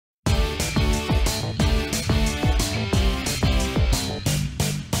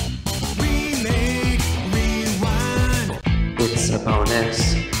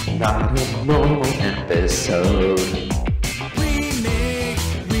audible episode. Remake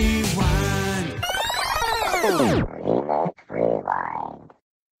Rewind. Remake Rewind.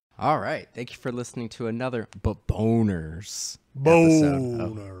 All right. Thank you for listening to another bonus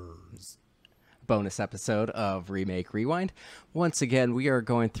episode of Remake Rewind. Once again, we are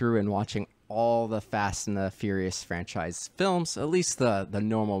going through and watching all the Fast and the Furious franchise films, at least the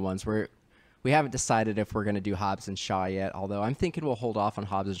normal ones. We haven't decided if we're going to do Hobbs and Shaw yet, although I'm thinking we'll hold off on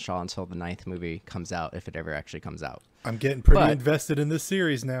Hobbs and Shaw until the 9th movie comes out, if it ever actually comes out. I'm getting pretty invested in this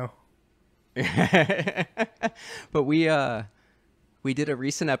series now. But we did a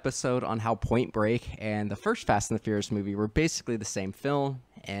recent episode on how Point Break and the first Fast and the Furious movie were basically the same film,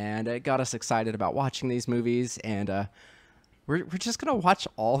 and it got us excited about watching these movies, and we're just going to watch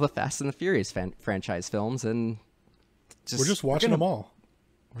all the Fast and the Furious franchise films, and we're just watching them all.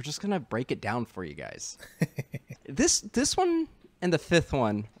 We're just going to break it down for you guys. This one and the fifth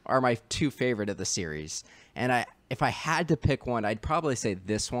one are my two favorite of the series. And if I had to pick one, I'd probably say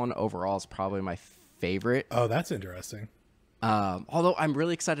this one overall is probably my favorite. Oh, that's interesting. Although I'm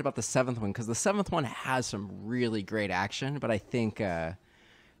really excited about the seventh one because the seventh one has some really great action. But I think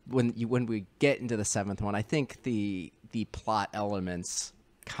when we get into the seventh one, I think the plot elements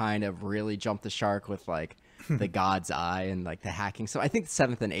kind of really jump the shark with like the God's Eye and like the hacking. So I think the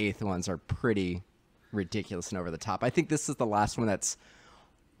seventh and eighth ones are pretty ridiculous and over the top. I think this is the last one that's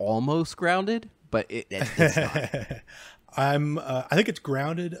almost grounded, but it's not. I think it's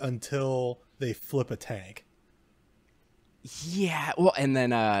grounded until they flip a tank. Yeah, well, and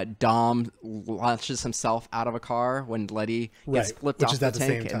then Dom launches himself out of a car when Letty gets flipped off the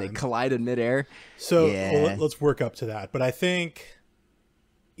tank and they collide in midair. So let's work up to that. But I think,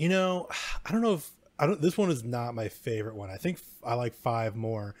 I don't know if this one is not my favorite one. I think I like 5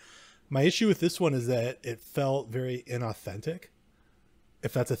 more. My issue with this one is that it felt very inauthentic.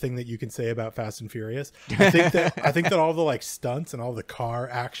 If that's a thing that you can say about Fast and Furious, I think that all the like stunts and all the car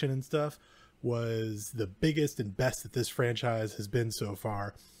action and stuff was the biggest and best that this franchise has been so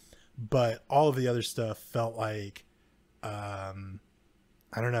far. But all of the other stuff felt like, I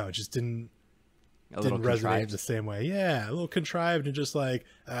don't know, it just didn't resonate the same way. Yeah, a little contrived and just like,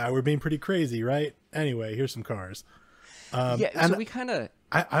 we're being pretty crazy, right? Anyway, here's some cars. So we kind of...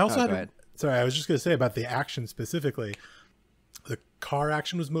 I also sorry, I was just going to say about the action specifically. The car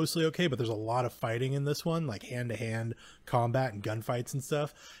action was mostly okay, but there's a lot of fighting in this one, like hand-to-hand combat and gunfights and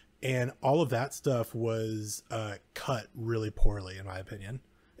stuff. And all of that stuff was cut really poorly, in my opinion.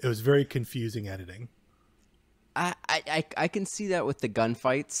 It was very confusing editing. I can see that with the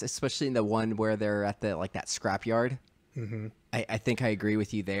gunfights, especially in the one where they're at the like that scrapyard. Mm-hmm. I think I agree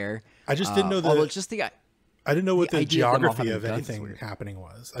with you there. I just didn't know that. I didn't know what the geography of anything happening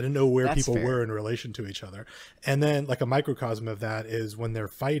was. I didn't know where people were in relation to each other. And then like a microcosm of that is when they're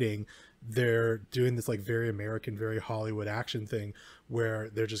fighting, they're doing this like very American, very Hollywood action thing where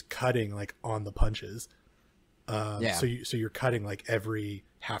they're just cutting like on the punches. So you're cutting like every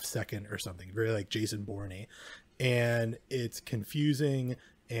half second or something, very like Jason Bourne, and it's confusing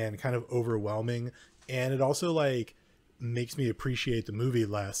and kind of overwhelming. And it also like makes me appreciate the movie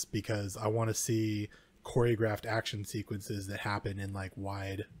less because I want to see choreographed action sequences that happen in like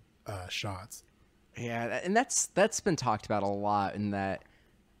wide shots. Yeah, and that's been talked about a lot, and that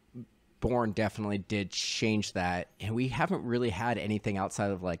Bourne definitely did change that, and we haven't really had anything outside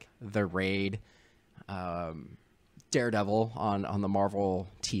of like The Raid, Daredevil on the Marvel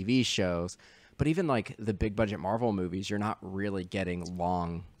TV shows, but even like the big budget Marvel movies, you're not really getting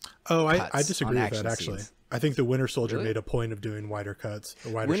long. Oh, I disagree with that actually. Scenes. I think the Winter Soldier made a point of doing wider cuts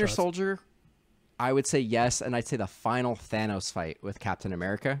or wider Winter shots. Soldier, I would say yes, and I'd say the final Thanos fight with Captain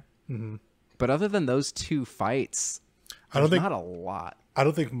America. Mm-hmm. But other than those two fights, not a lot. I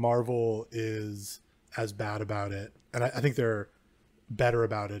don't think Marvel is as bad about it, and I think they're better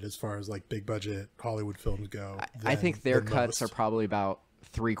about it as far as like big budget Hollywood films go. I think their cuts are probably about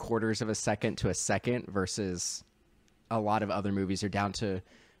 3/4 of a second to a second versus a lot of other movies are down to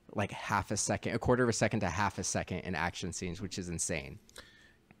like half a second, 1/4 of a second to half a second in action scenes, which is insane.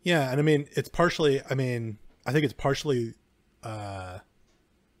 Yeah, and I mean, it's partially, I think it's partially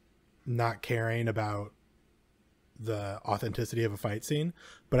not caring about the authenticity of a fight scene,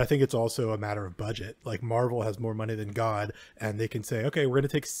 but I think it's also a matter of budget. Like Marvel has more money than God, and they can say, okay, we're going to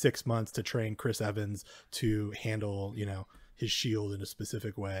take 6 months to train Chris Evans to handle, his shield in a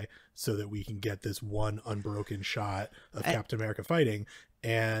specific way so that we can get this one unbroken shot of Captain America fighting.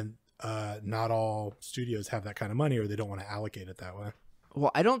 And not all studios have that kind of money, or they don't want to allocate it that way.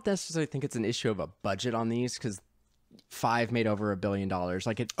 Well, I don't necessarily think it's an issue of a budget on these because 5 made over $1 billion.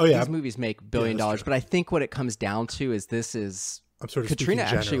 Like these movies make $1 billion, but I think what it comes down to is this is I'm sort of Katrina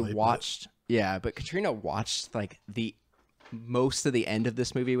speaking actually generally, watched. Yeah, but Katrina watched like the most of the end of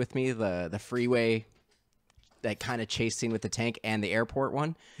this movie with me. The freeway, that kind of chase scene with the tank, and the airport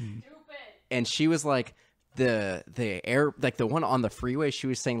one. And she was like, the air, like the one on the freeway, she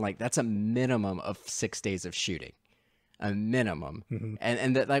was saying like that's a minimum of 6 days of shooting, a minimum.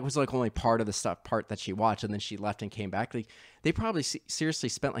 And that was like only part of the part that she watched, and then she left and came back. Like they probably seriously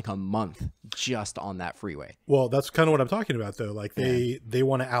spent like a month just on that freeway. Well, that's kind of what I'm talking about, though. Like they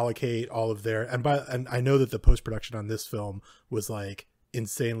want to allocate all of their, and I know that the post-production on this film was like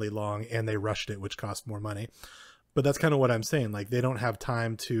insanely long, and they rushed it, which cost more money. But that's kind of what I'm saying. Like they don't have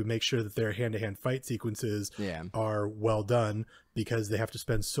time to make sure that their hand-to-hand fight sequences are well done, because they have to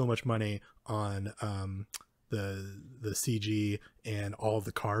spend so much money on the CG and all of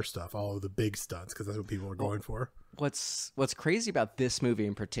the car stuff, all of the big stunts, because that's what people are going for. What's crazy about this movie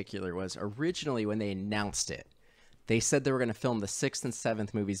in particular was originally when they announced it, they said they were going to film the 6th and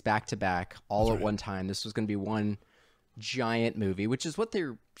 7th movies back to back all at one time. This was going to be one giant movie, which is what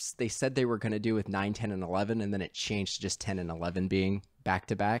they said they were going to do with 9, 10, and 11, and then it changed to just 10 and 11 being back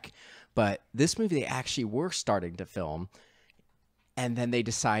to back. But this movie they actually were starting to film, and then they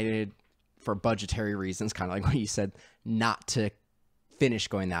decided for budgetary reasons, kind of like what you said, not to finish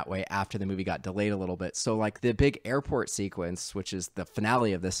going that way after the movie got delayed a little bit. So like the big airport sequence, which is the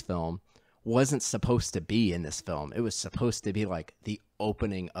finale of this film, wasn't supposed to be in this film. It was supposed to be like the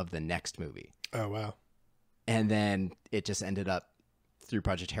opening of the next movie. Oh, wow. And then it just ended up, through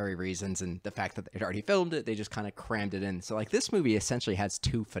budgetary reasons and the fact that they'd already filmed it, they just kind of crammed it in. So like this movie essentially has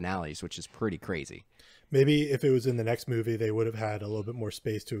 2 finales, which is pretty crazy. Maybe if it was in the next movie, they would have had a little bit more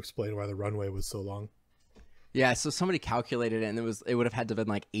space to explain why the runway was so long. Yeah, so somebody calculated it, and it would have had to have been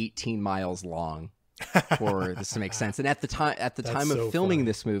like 18 miles long for this to make sense. And at the time of filming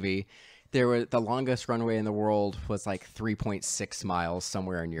this movie, the longest runway in the world was like 3.6 miles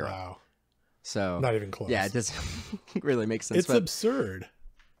somewhere in Europe. Wow. So not even close. Yeah, it doesn't really make sense. It's absurd.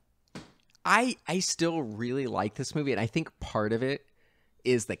 I still really like this movie, and I think part of it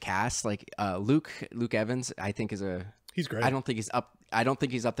is the cast. Like Luke Evans, I think he's great. I don't think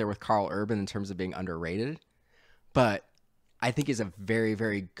he's up there with Carl Urban in terms of being underrated, but I think he's a very,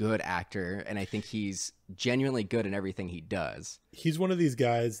 very good actor, and I think he's genuinely good in everything he does. He's one of these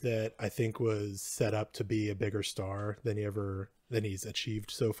guys that I think was set up to be a bigger star than he's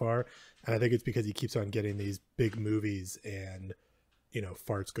achieved so far. And I think it's because he keeps on getting these big movies and,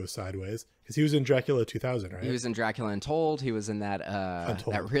 farts go sideways. Because he was in Dracula 2000, right? He was in Dracula Untold. He was in that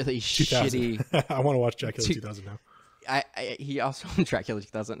that really 2000. shitty. I want to watch Dracula 2000 now. He also in Dracula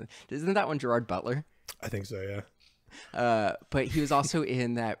 2000. Isn't that one Gerard Butler? I think so, yeah. But he was also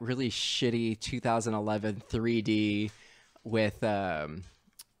in that really shitty 2011 3D with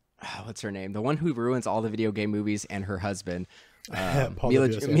what's her name? The one who ruins all the video game movies and her husband. Mila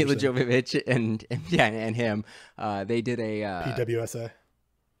Jovovich and him. They did a PWSA.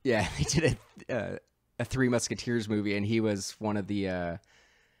 Yeah, they did a Three Musketeers movie, and he was one of the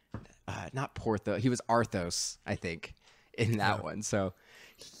not Porthos. He was Arthos, I think, in that one. So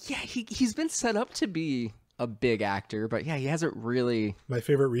yeah, he's been set up to be a big actor, but yeah, he hasn't really. My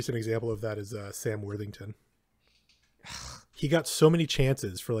favorite recent example of that is Sam Worthington. He got so many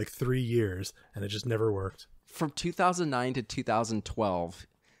chances for like 3 years, and it just never worked. From 2009 to 2012,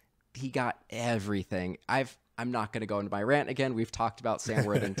 he got everything. I'm not going to go into my rant again. We've talked about Sam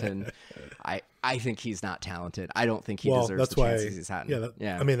Worthington. I think he's not talented. I don't think he deserves the chances he's had.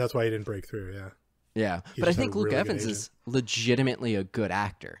 Yeah. I mean, that's why he didn't break through. Yeah. Yeah. But I think Luke Evans is legitimately a good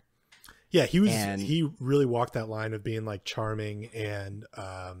actor. Yeah, he really walked that line of being like charming and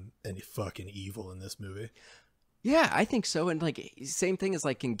fucking evil in this movie. Yeah, I think so. And like same thing as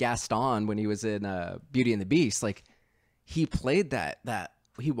like in Gaston when he was in Beauty and the Beast, like he played that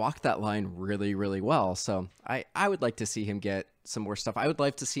he walked that line really, really well. So I would like to see him get some more stuff. I would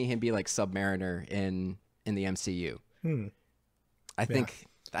like to see him be like Submariner in the MCU. I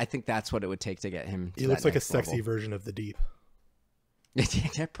think that's what it would take to get him to he looks like a level. Sexy version of the Deep.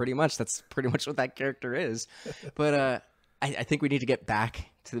 Yeah, pretty much. That's pretty much what that character is. But I think we need to get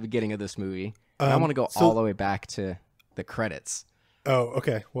back to the beginning of this movie. I want to go all the way back to the credits. Oh,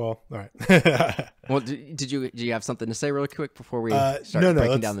 okay. Well, all right. Well, do you have something to say really quick before we start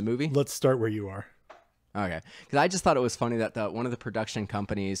breaking down the movie? Let's start where you are. Okay. Because I just thought it was funny that one of the production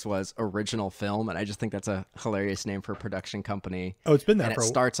companies was Original Film, and I just think that's a hilarious name for a production company. Oh, it's been that and for it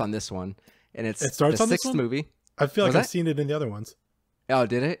starts on this one. And it starts the on this sixth one? movie. I feel like I've seen it in the other ones. Oh,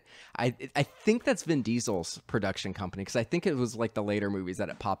 did it? I think that's Vin Diesel's production company, because I think it was like the later movies that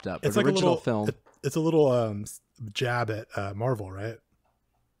it popped up. It's but like Original Film. It's a little jab at Marvel, right?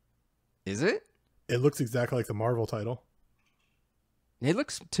 Is it? It looks exactly like the Marvel title. It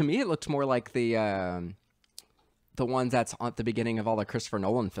looks to me, it looks more like the ones that's at the beginning of all the Christopher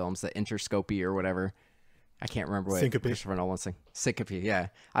Nolan films, the Interscopy or whatever. I can't remember what Syncope. Christopher Nolan's thing. Syncope, yeah.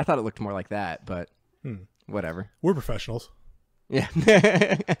 I thought it looked more like that, but whatever. We're professionals. Yeah.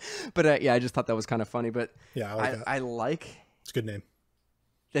 But yeah, I just thought that was kind of funny. But yeah, I like that. I like It's a good name.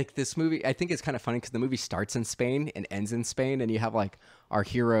 like this movie. I think it's kind of funny because the movie starts in Spain and ends in Spain, and you have like our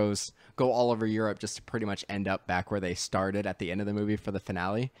heroes go all over Europe just to pretty much end up back where they started at the end of the movie for the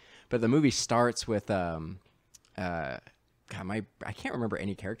finale. But the movie starts with I can't remember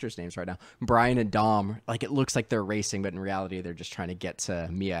any characters' names right now. Brian and Dom, like it looks like they're racing, but in reality, they're just trying to get to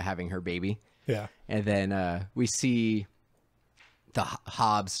Mia having her baby. Yeah. And then we see the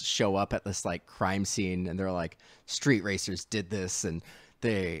Hobbs show up at this like crime scene, and they're like, street racers did this, and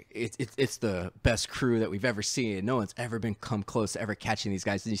it's the best crew that we've ever seen. No one's ever come close to ever catching these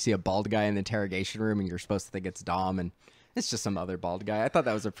guys. And you see a bald guy in the interrogation room, and you're supposed to think it's Dom, and it's just some other bald guy. I thought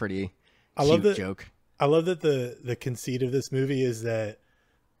that was a pretty cute joke. I love that the conceit of this movie is that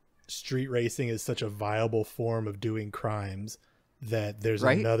street racing is such a viable form of doing crimes that there's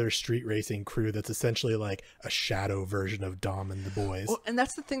another street racing crew that's essentially like a shadow version of Dom and the boys. Well, and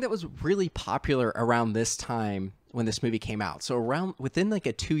that's the thing that was really popular around this time when this movie came out. So within like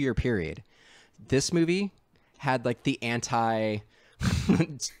a 2-year period, this movie had like the anti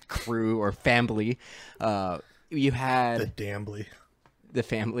crew or family. You had the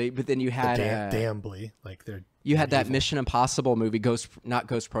family, but then you had Dambly, like they're you had that Mission Impossible movie, not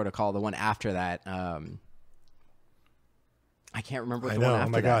Ghost Protocol, the one after that. I can't remember what the one after oh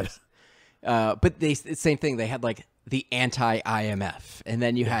my that God. is. But same thing. They had like the anti-IMF, and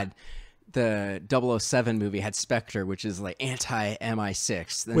then you had the 007 movie had Spectre, which is like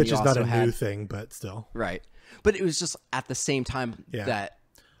anti-MI6, then which is not a new thing, but still right. But it was just at the same time that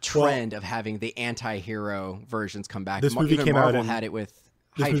trend of having the anti-hero versions come back. This movie came Marvel out had it with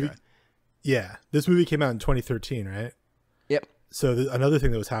Hydra. This movie came out in 2013, right? Yep. So another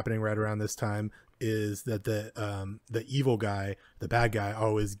thing that was happening right around this time is that the evil guy, the bad guy,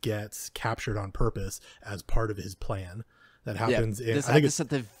 always gets captured on purpose as part of his plan. That happens in I think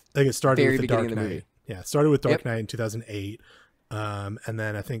it started with the Dark Knight. Yeah, it started with Dark Knight in 2008. And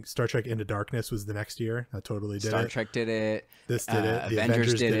then I think Star Trek Into Darkness was the next year. That totally did Star Trek did it. This did it. The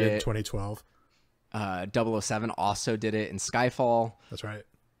Avengers did it in 2012. 007 also did it in Skyfall. That's right.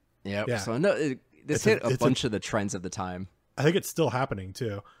 Yep. Yeah. So no, this hit a bunch of the trends of the time. I think it's still happening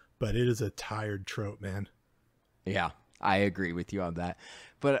too, but it is a tired trope, man. Yeah, I agree with you on that.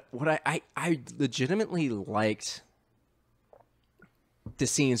 But what I legitimately liked the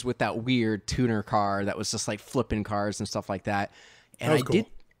scenes with that weird tuner car that was just like flipping cars and stuff like that. And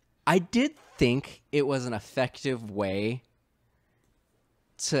I did think it was an effective way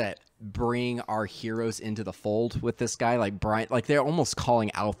to bring our heroes into the fold with this guy like Brian. Like they're almost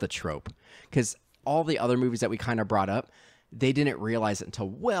calling out the trope, because all the other movies that we kind of brought up, they didn't realize it until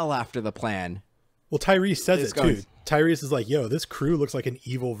well after the plan. Well, Tyrese says it too. Tyrese is like, yo, this crew looks like an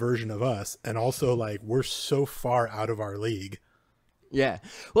evil version of us. And also like, we're so far out of our league. Yeah.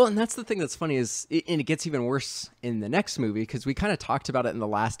 Well, and that's the thing that's funny is, and it gets even worse in the next movie, because we kind of talked about it in the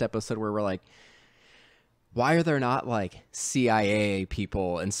last episode where we're like, why are there not like CIA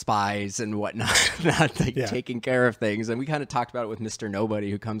people and spies and whatnot not like taking care of things? And we kind of talked about it with Mr. Nobody,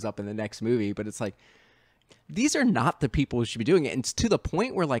 who comes up in the next movie, but it's like, these are not the people who should be doing it. And it's to the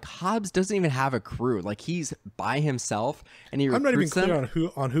point where like Hobbs doesn't even have a crew. Like he's by himself, and I'm not even clear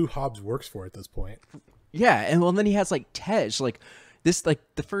on who Hobbs works for at this point. Yeah. And well, then he has like Tej, like this, like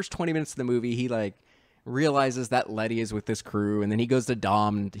the first 20 minutes of the movie, he like realizes that Letty is with this crew. And then he goes to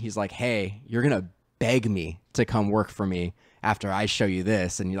Dom and he's like, hey, you're going to beg me to come work for me after I show you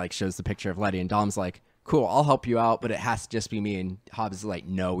this. And he like shows the picture of Letty, and Dom's like, cool, I'll help you out, but it has to just be me. And Hobbs is like,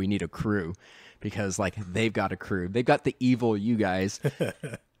 no, we need a crew, because like they've got a crew. They've got the evil you guys.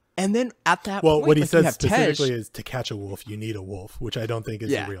 And then at that point, what he like, says specifically is, to catch a wolf, you need a wolf, which I don't think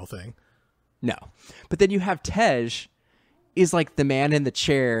is a real thing. No. But then you have Tej is like the man in the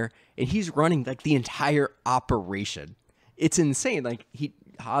chair, and he's running like the entire operation. It's insane. Like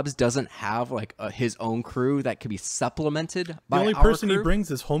Hobbs doesn't have like his own crew that could be supplemented by the only person he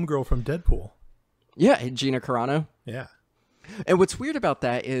brings is Homegirl from Deadpool. Yeah, Gina Carano. Yeah. And what's weird about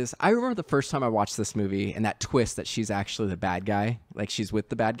that is I remember the first time I watched this movie and that twist that she's actually the bad guy, like she's with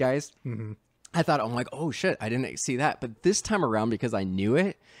the bad guys. Mm-hmm. I thought, I'm like, oh shit, I didn't see that. But this time around, because I knew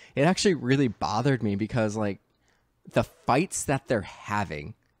it, it actually really bothered me, because like the fights that they're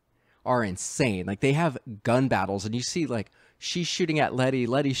having are insane. Like they have gun battles, and you see like she's shooting at Letty,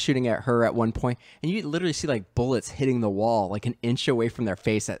 Letty's shooting at her at one point, and you literally see like bullets hitting the wall like an inch away from their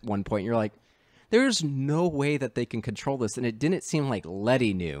face at one point. You're like, there's no way that they can control this. And it didn't seem like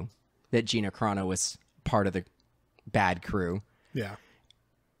Letty knew that Gina Carano was part of the bad crew. Yeah.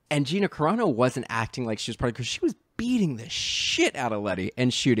 And Gina Carano wasn't acting like she was part of, because she was beating the shit out of Letty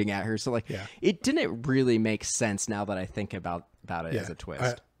and shooting at her. So like, it didn't really make sense now that I think about it as a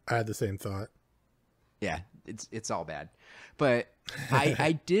twist. I had the same thought. Yeah, it's all bad. But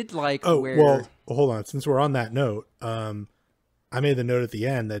I did like well, hold on. Since we're on that note, I made the note at the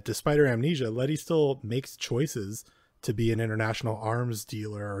end that despite her amnesia, Letty still makes choices to be an international arms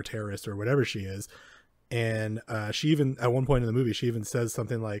dealer or terrorist or whatever she is. And she even, at one point in the movie, she even says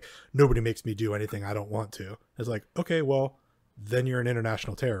something like, nobody makes me do anything I don't want to. It's like, okay, well, then you're an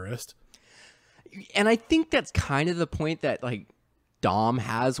international terrorist. And I think that's kind of the point that like Dom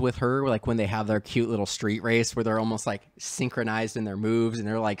has with her, like when they have their cute little street race where they're almost like synchronized in their moves and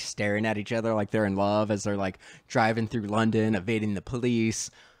they're like staring at each other like they're in love as they're like driving through London, evading the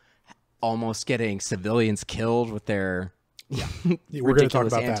police, almost getting civilians killed with their we're going to talk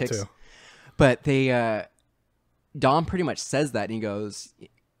about antics. that too. But they, Dom pretty much says that, and he goes,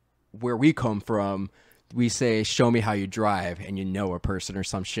 where we come from, we say, show me how you drive, and you know a person or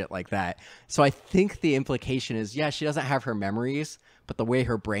some shit like that. So I think the implication is, yeah, she doesn't have her memories, but the way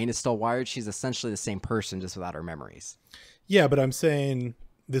her brain is still wired, she's essentially the same person, just without her memories. Yeah, but I'm saying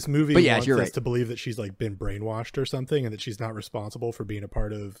this movie wants us to believe that she's like been brainwashed or something, and that she's not responsible for being a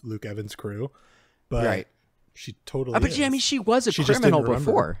part of Luke Evans' crew. But she totally is. But yeah, I mean, she was a criminal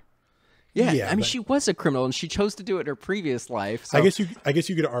before. Yeah, I mean, she was a criminal, and she chose to do it in her previous life. So. I guess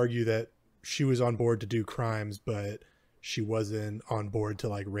you could argue that she was on board to do crimes, but she wasn't on board to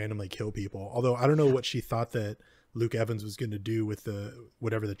like randomly kill people. Although I don't know what she thought that Luke Evans was going to do with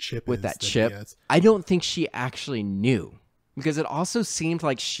whatever the chip with is. That chip. I don't think she actually knew, because it also seemed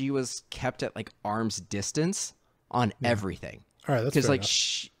like she was kept at like arm's distance on everything. All right, that's fair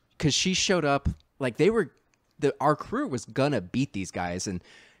enough. Because she showed up like our crew was gonna beat these guys. And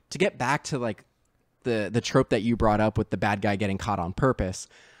to get back to like the trope that you brought up with the bad guy getting caught on purpose,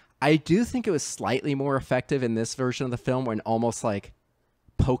 I do think it was slightly more effective in this version of the film, when almost like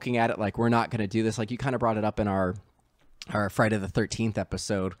poking at it like, we're not going to do this. Like you kind of brought it up in our Friday the 13th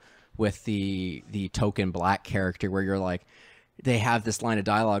episode with the token black character, where you're like, they have this line of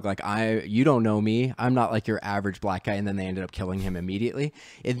dialogue like, you don't know me, I'm not like your average black guy, and then they ended up killing him immediately.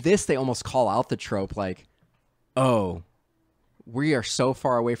 In this, they almost call out the trope like, oh, we are so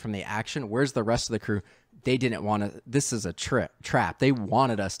far away from the action, where's the rest of the crew? They didn't want to. This is a trap. They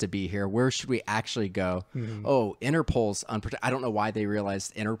wanted us to be here. Where should we actually go? Mm-hmm. Oh, Interpol's unprotected. I don't know why they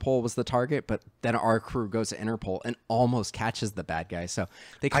realized Interpol was the target, but then our crew goes to Interpol and almost catches the bad guy. So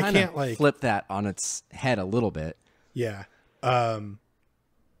they kind of flip that on its head a little bit. Yeah,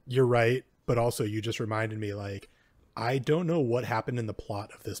 you're right. But also, you just reminded me, like, I don't know what happened in the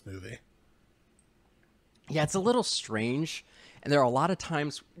plot of this movie. Yeah, it's a little strange. And there are a lot of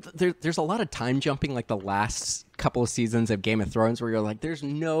times, there's a lot of time jumping, like the last couple of seasons of Game of Thrones, where you're like, there's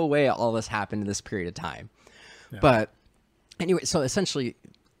no way all this happened in this period of time. Yeah. But anyway, so essentially,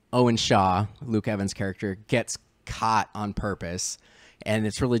 Owen Shaw, Luke Evans' character, gets caught on purpose, and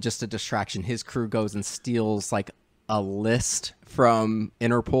it's really just a distraction. His crew goes and steals like a list from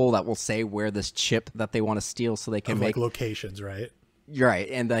Interpol that will say where this chip that they want to steal, so they can make locations, right? You're right,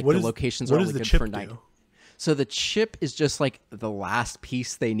 and like the locations are only good for night. So the chip is just like the last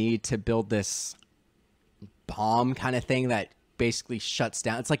piece they need to build this bomb kind of thing that basically shuts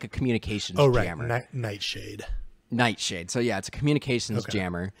down. It's like a communications jammer. Nightshade. So yeah, it's a communications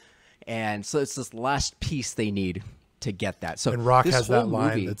jammer. And so it's this last piece they need to get that. So and Rock has that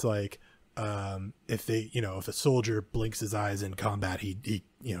line that's like, if a soldier blinks his eyes in combat, he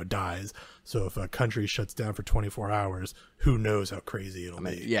dies. So if a country shuts down for 24 hours, who knows how crazy it'll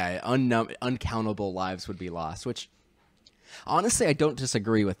be. Yeah, uncountable lives would be lost, which honestly, I don't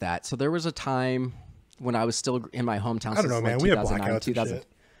disagree with that. So there was a time when I was still in my hometown. I don't know, man. We have blackouts 2000. And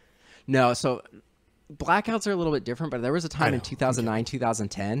shit. No, so blackouts are a little bit different, but there was a time in 2009,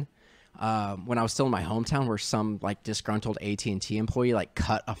 2010, when I was still in my hometown, where some like disgruntled AT&T employee like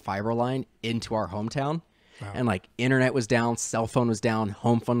cut a fiber line into our hometown. Wow. And like internet was down, cell phone was down,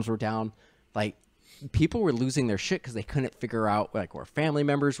 home phones were down. Like people were losing their shit because they couldn't figure out like where family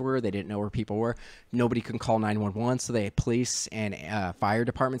members were. They didn't know where people were. Nobody could call 911. So police and fire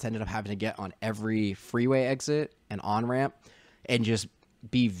departments ended up having to get on every freeway exit and on-ramp and just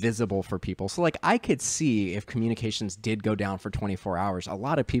be visible for people. So like I could see if communications did go down for 24 hours, a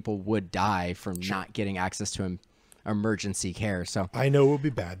lot of people would die from not getting access to emergency care. So I know it would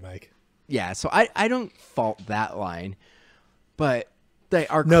be bad, Mike. Yeah, so I don't fault that line, but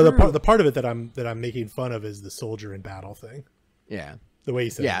the part of it that I'm making fun of is the soldier in battle thing. Yeah, The way he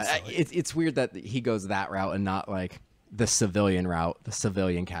said Yeah, it. it's weird that he goes that route and not like the civilian route, the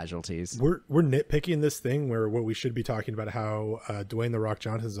civilian casualties. We're nitpicking this thing where what we should be talking about how Dwayne The Rock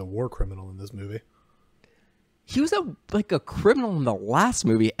Johnson is a war criminal in this movie. He was a criminal in the last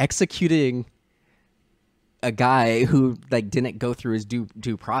movie, executing a guy who like didn't go through his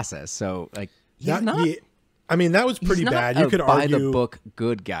due process. So like he's not. I mean, that was pretty bad. You could by argue the book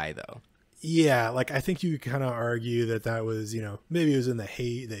good guy though. Yeah, like I think you kind of argue that was, maybe it was in the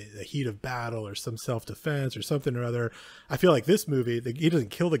heat of battle or some self-defense or something or other. I feel like this movie, he doesn't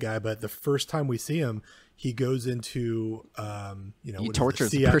kill the guy, but the first time we see him, he goes into, he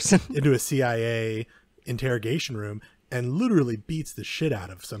tortures the person into a CIA interrogation room and literally beats the shit out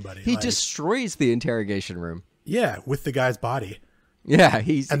of somebody. He destroys the interrogation room. Yeah, with the guy's body. Yeah,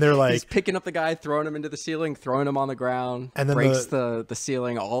 he's picking up the guy, throwing him into the ceiling, throwing him on the ground, and then breaks the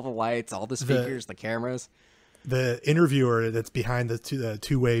ceiling, all the lights, all the speakers, the cameras. The interviewer that's behind the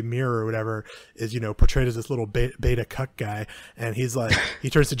two-way mirror or whatever is, portrayed as this little beta cuck guy, and he's like,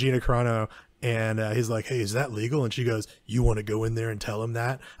 he turns to Gina Carano and he's like, "Hey, is that legal?" And she goes, "You want to go in there and tell him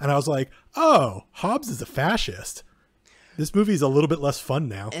that?" And I was like, "Oh, Hobbs is a fascist." This movie's a little bit less fun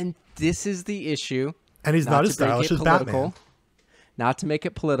now, and this is the issue. And he's not as stylish as Batman. Not to make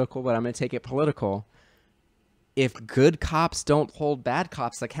it political, but I'm going to take it political. If good cops don't hold bad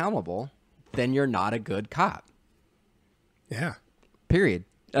cops accountable, then you're not a good cop. Yeah. Period.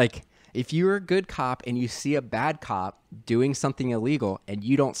 Like, if you're a good cop and you see a bad cop doing something illegal and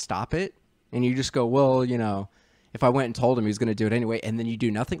you don't stop it, and you just go, well, if I went and told him he was going to do it anyway, and then you do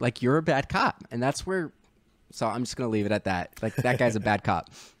nothing, like, you're a bad cop. And that's where... So I'm just going to leave it at that. Like, that guy's a bad cop,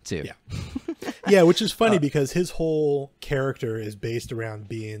 too. Yeah. Yeah, which is funny because his whole character is based around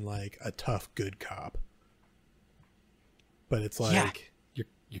being, like, a tough, good cop. But it's like, you're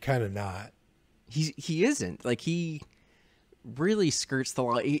kind of not. He isn't. Like, he really skirts the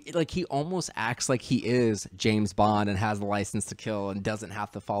law. He almost acts like he is James Bond and has the license to kill and doesn't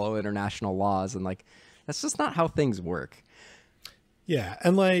have to follow international laws. And, like, that's just not how things work. Yeah,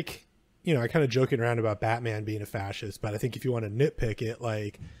 and, like... I kind of joking around about Batman being a fascist, but I think if you want to nitpick it,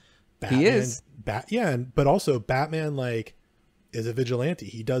 like Batman, he is. But also Batman, like, is a vigilante.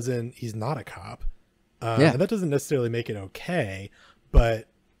 He's not a cop. And that doesn't necessarily make it okay, but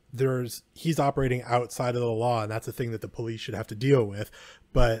he's operating outside of the law, and that's a thing that the police should have to deal with.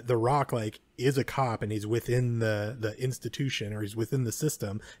 But The Rock, like, is a cop, and he's within the institution, or he's within the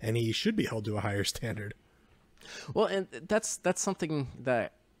system, and he should be held to a higher standard. Well, and that's something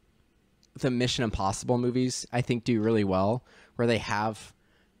that the Mission Impossible movies, I think, do really well, where they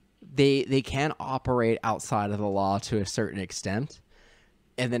can operate outside of the law to a certain extent.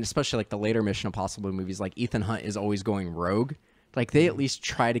 And then especially like the later Mission Impossible movies, like Ethan Hunt is always going rogue. Like they at least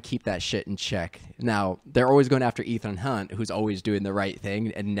try to keep that shit in check. Now, they're always going after Ethan Hunt, who's always doing the right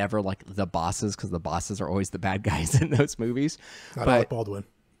thing, and never like the bosses, because the bosses are always the bad guys in those movies. Alec Baldwin.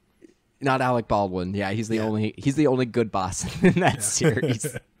 Not Alec Baldwin. Yeah, he's the only good boss in that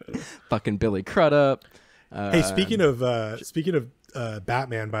series. Fucking Billy Crudup. Hey, speaking of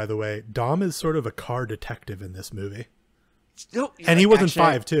Batman, by the way, Dom is sort of a car detective in this movie. And he wasn't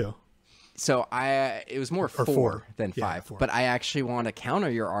actually, 5 too. So it was more 4 than 5. 4. But I actually want to counter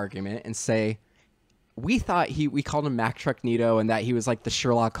your argument and say we thought we called him Mac Trucknito and that he was like the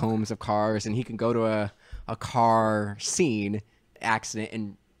Sherlock Holmes of cars, and he can go to a car scene accident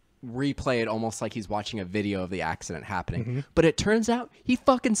and replay it almost like he's watching a video of the accident happening. Mm-hmm. But it turns out he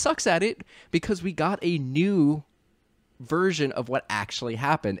fucking sucks at it, because we got a new version of what actually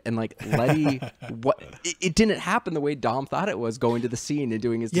happened. And like Letty, it didn't happen the way Dom thought it was, going to the scene and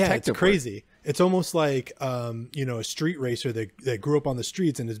doing his detective it's crazy work. It's almost like a street racer that grew up on the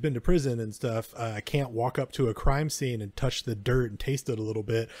streets and has been to prison and stuff can't walk up to a crime scene and touch the dirt and taste it a little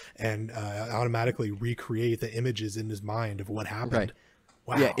bit and automatically recreate the images in his mind of what happened. Right.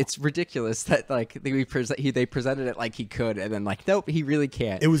 Wow. Yeah, it's ridiculous that like they presented it like he could, and then like, nope, he really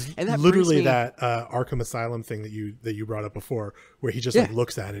can't. It was literally that Arkham Asylum thing that you brought up before, where he just like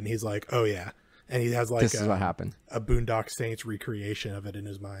looks at it and he's like, oh yeah, and he has like this is what happened, a Boondock Saints recreation of it in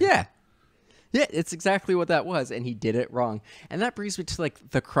his mind. Yeah, it's exactly what that was, and he did it wrong. And that brings me to like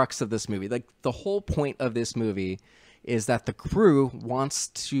the crux of this movie. Like the whole point of this movie is that the crew wants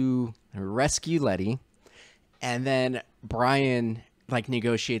to rescue Letty, and then Brian like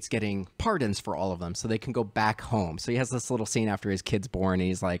negotiates getting pardons for all of them so they can go back home. So he has this little scene after his kid's born, and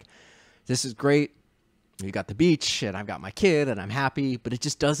he's like, this is great. We got the beach and I've got my kid and I'm happy, but it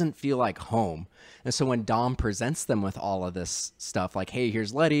just doesn't feel like home. And so when Dom presents them with all of this stuff, like, hey,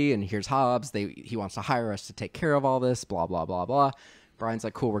 here's Letty and here's Hobbs, he wants to hire us to take care of all this, blah, blah, blah, blah. Brian's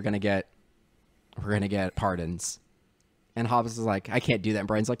like, cool, we're going to get pardons. And Hobbs is like, I can't do that. And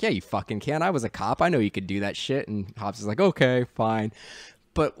Brian's like, yeah, you fucking can. I was a cop. I know you could do that shit. And Hobbs is like, okay, fine.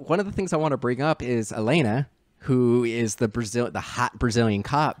 But one of the things I want to bring up is Elena, who is the hot Brazilian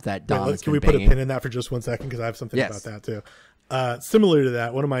cop that Dom Can we put a pin in that for just 1 second? Because I have something about that too. Similar to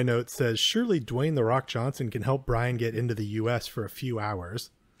that, one of my notes says, surely Dwayne "The Rock" Johnson can help Brian get into the U.S. for a few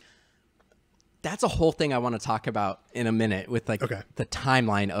hours. That's a whole thing I want to talk about in a minute with the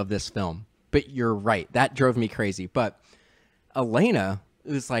timeline of this film. But you're right. That drove me crazy. But Elena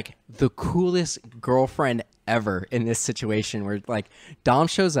is like the coolest girlfriend ever in this situation where like Dom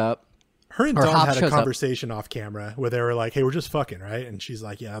shows up. Her and Dom had a conversation off camera where they were like, hey, we're just fucking, right? And she's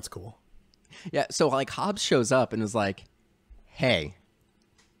like, yeah, that's cool. Yeah. So like Hobbs shows up and is like, hey,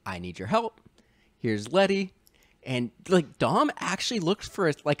 I need your help. Here's Letty. And like Dom actually looked for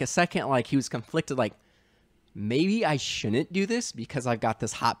a second like he was conflicted, like maybe I shouldn't do this because I've got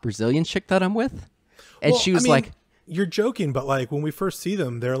this hot Brazilian chick that I'm with. And she was like, you're joking, but like when we first see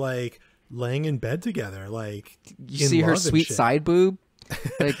them, they're like laying in bed together. Like you see her sweet side boob.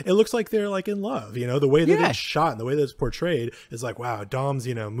 Like, it looks like they're like in love, you know, the way that it's shot and the way that it's portrayed is like, wow, Dom's,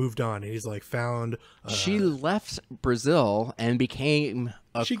 moved on and he's like found. She left Brazil and became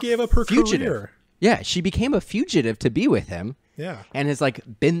she gave up her fugitive. Career. Yeah. She became a fugitive to be with him. Yeah. And has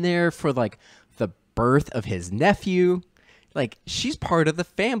like been there for like the birth of his nephew. Like she's part of the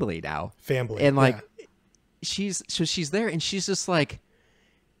family now. And like, she's there and she's just like,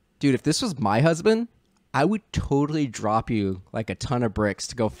 dude, if this was my husband, I would totally drop you like a ton of bricks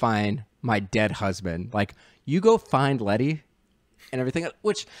to go find my dead husband. Like you go find Letty and everything,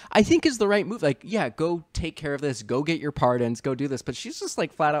 which I think is the right move. Like, yeah, go take care of this, go get your pardons, go do this. But she's just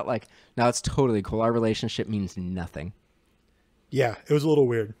like flat out like, no, it's totally cool. Our relationship means nothing. Yeah, it was a little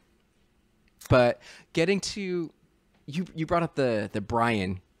weird. But getting to, you brought up the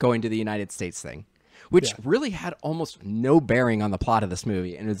Brian going to the United States thing, which really had almost no bearing on the plot of this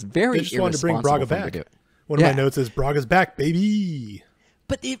movie, and it's very they just wanted to bring Braga back. One of my notes is Braga's back, baby.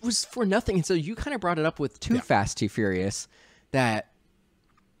 But it was for nothing, and so you kind of brought it up with Too Fast, Too Furious, that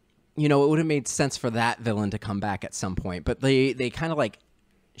it would have made sense for that villain to come back at some point, but they kind of like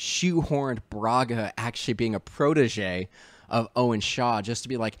shoehorned Braga actually being a protege of Owen Shaw just to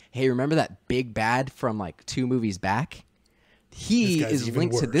be like, hey, remember that big bad from like 2 movies back? He is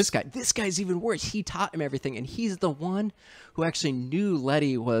linked to this guy. This guy's even worse. He taught him everything, and he's the one who actually knew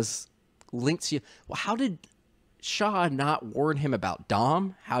Letty was linked to you. Well, how did Shaw not warn him about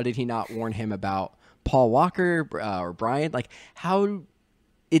Dom? How did he not warn him about Paul Walker or Brian? Like, how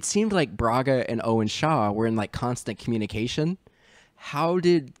it seemed like Braga and Owen Shaw were in like constant communication. How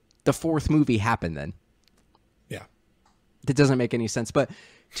did the 4th movie happen then? Yeah. That doesn't make any sense. But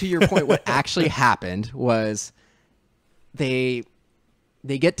to your point, what actually happened was they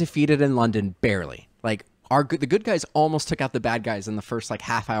get defeated in London barely. Like the good guys almost took out the bad guys in the first like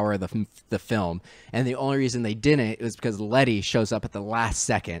half hour of the film, and the only reason they didn't was because Letty shows up at the last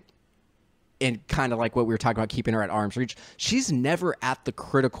second, and kind of like what we were talking about, keeping her at arm's reach. She's never at the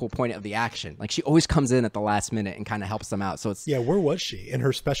critical point of the action. Like she always comes in at the last minute and kind of helps them out. So it's where was she in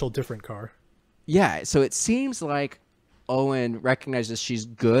her special different car? Yeah, so it seems like Owen recognizes she's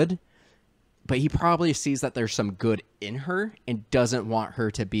good, but he probably sees that there's some good in her and doesn't want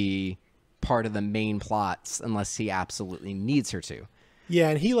her to be part of the main plots unless he absolutely needs her to. Yeah,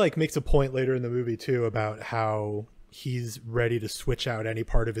 and he like makes a point later in the movie too about how he's ready to switch out any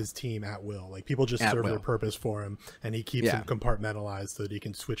part of his team at will. Like people just serve their purpose for him, and he keeps them compartmentalized so that he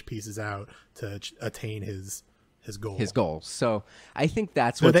can switch pieces out to attain his goal. His goal. So I think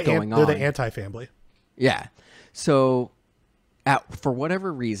that's what's going on. They're the anti-family. Yeah. So for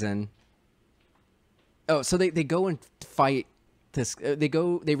whatever reason, so they go and fight this.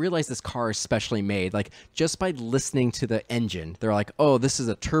 They realize this car is specially made. Like just by listening to the engine, they're like, "Oh, this is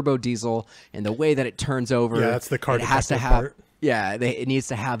a turbo diesel," and the way that it turns over, that's the car. It has to have part. Yeah, it needs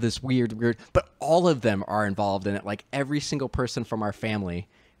to have this weird. But all of them are involved in it. Like every single person from our family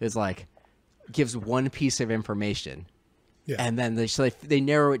is like gives one piece of information, and then they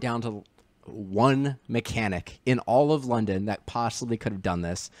narrow it down to one mechanic in all of London that possibly could have done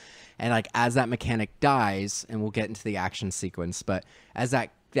this. And like as that mechanic dies, and we'll get into the action sequence, but as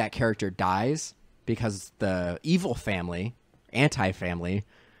that character dies because the evil family, anti-family,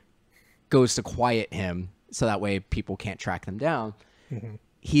 goes to quiet him so that way people can't track them down. Mm-hmm.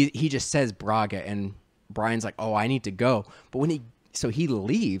 He just says Braga, and Brian's like, "Oh, I need to go." But when he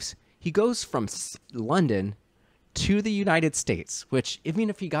leaves, he goes from London to the United States, which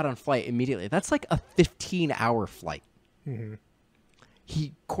even if he got on flight immediately, that's like a 15-hour flight. Mm-hmm.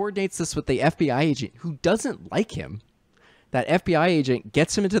 He coordinates this with the FBI agent who doesn't like him. That FBI agent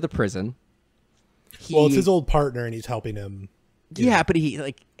gets him into the prison, Well, it's his old partner, and he's helping him. Yeah, but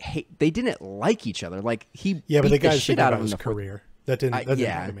they didn't like each other. Like he but the beat guy's shit thinking out about of him. his career. That didn't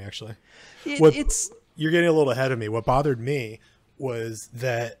bother me actually. It's You're getting a little ahead of me. What bothered me was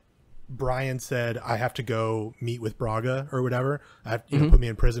that Brian said, I have to go meet with Braga or whatever. I have to put me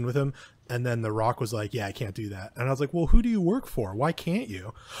in prison with him. And then The Rock was like, yeah, I can't do that. And I was like, well, who do you work for? Why can't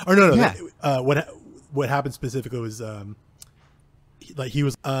you? Or no. Yeah. What happened specifically was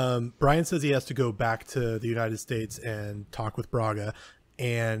Brian says he has to go back to the United States and talk with Braga.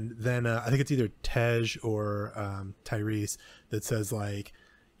 And then I think it's either Tej or Tyrese that says like,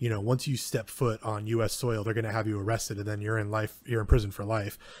 once you step foot on U.S. soil, they're going to have you arrested, and then you're in prison for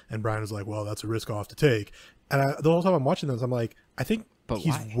life. And Brian was like, well, that's a risk I'll have to take. And the whole time I'm watching this, I'm like, I think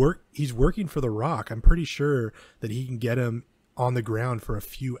he's working for The Rock. I'm pretty sure that he can get him on the ground for a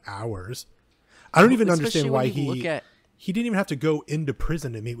few hours. I don't even understand why he didn't even have to go into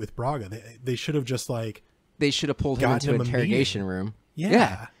prison to meet with Braga. They should have just they should have pulled him into an interrogation room.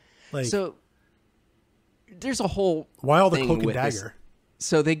 Yeah. So there's a whole why all the cloak and dagger?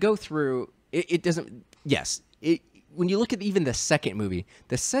 So they go through it doesn't when you look at even the second movie,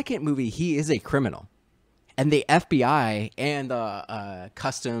 he is a criminal. And the FBI and the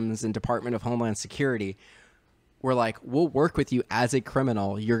Customs and Department of Homeland Security were like, we'll work with you as a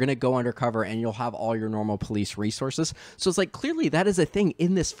criminal. You're going to go undercover and you'll have all your normal police resources. So it's like, clearly that is a thing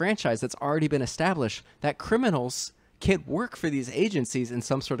in this franchise that's already been established, that criminals can work for these agencies in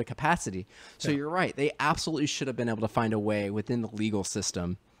some sort of capacity. So you're right. They absolutely should have been able to find a way within the legal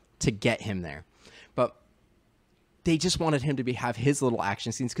system to get him there. But they just wanted him to have his little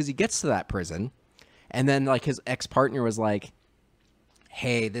action scenes because he gets to that prison. And then like his ex-partner was like,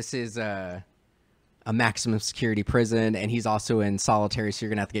 hey, this is a maximum security prison, and he's also in solitary, so you're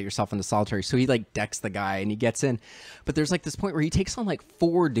gonna have to get yourself into solitary. So he like decks the guy and he gets in. But there's like this point where he takes on like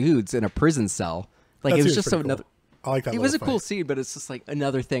 4 dudes in a prison cell. Like it was just another cool. I like that. It was a fight. cool scene, but it's just like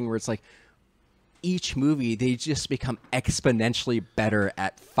another thing where it's like each movie they just become exponentially better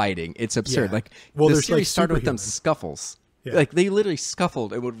at fighting. It's absurd. Yeah. Like well, the there's series like started with them scuffles. Yeah. Like they literally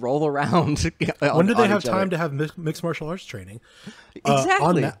scuffled and would roll around. When did they have time to have mixed martial arts training?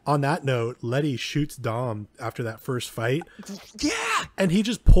 Exactly. On that note, Letty shoots Dom after that first fight. Yeah. And he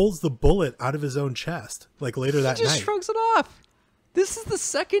just pulls the bullet out of his own chest. Like later that night. He just shrugs it off. This is the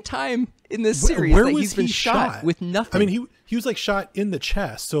second time in this series that he's been shot with nothing. I mean, he was like shot in the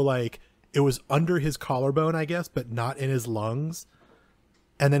chest, so like it was under his collarbone, I guess, but not in his lungs.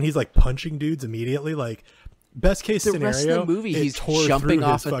 And then he's like punching dudes immediately. Like best case scenario, rest of the movie, he's jumping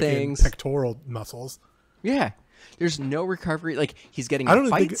off of things, pectoral muscles. Yeah, there's no recovery. Like he's getting in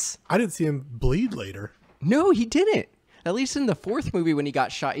fights. I didn't see him bleed later. No, he didn't. At least in the 4th movie, when he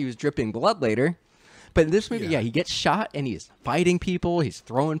got shot, he was dripping blood later. But in this movie, he gets shot and he's fighting people. He's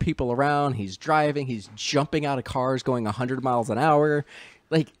throwing people around. He's driving. He's jumping out of cars going 100 miles an hour.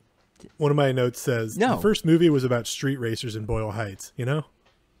 Like, one of my notes says, the first movie was about street racers in Boyle Heights, Yeah.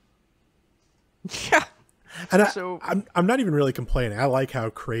 And I'm not even really complaining. I like how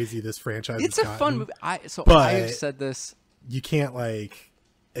crazy this franchise It's has a fun movie. I have said this. You can't like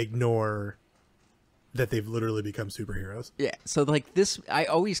ignore that they've literally become superheroes. Yeah. So like this, I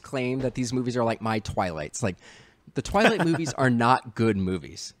always claim that these movies are like my Twilights. Like the Twilight movies are not good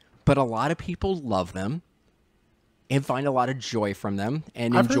movies, but a lot of people love them and find a lot of joy from them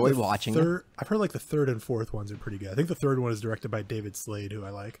and enjoy watching them. I've heard like the 3rd and 4th ones are pretty good. I think the 3rd one is directed by David Slade, who I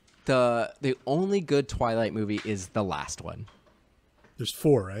like. The only good Twilight movie is the last one. There's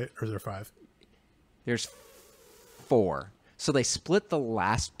 4, right? Or is there 5? There's 4. So they split the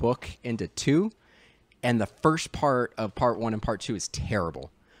last book into 2. And the first part of part 1 and part 2 is terrible.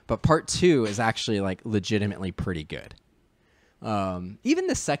 But part 2 is actually like legitimately pretty good. Even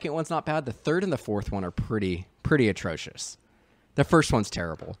the second one's not bad. The 3rd and the 4th one are pretty atrocious. The first one's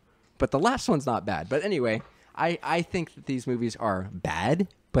terrible. But the last one's not bad. But anyway, I think that these movies are bad,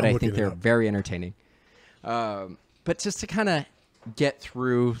 but I think they're very entertaining. But just to kind of get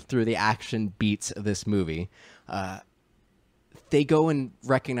through the action beats of this movie, they go and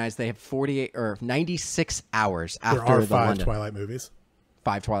recognize they have 48 or 96 hours after there are the 5 London. Twilight movies.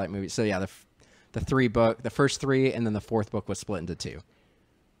 5 Twilight movies. So yeah, the first 3, and then the 4th book was split into 2.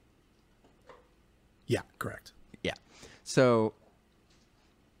 Yeah, correct. Yeah. So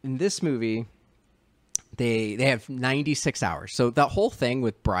in this movie, they have 96 hours. So that whole thing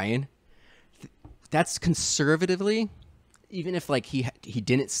with Brian, that's conservatively, even if like he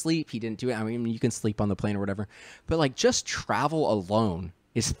didn't sleep, he didn't do it. I mean, you can sleep on the plane or whatever, but like just travel alone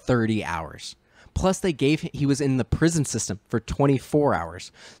is 30 hours. Plus he was in the prison system for 24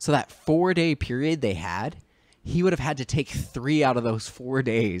 hours. So that 4-day period they had, he would have had to take 3 out of those 4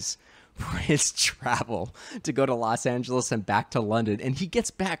 days for his travel to go to Los Angeles and back to London. And he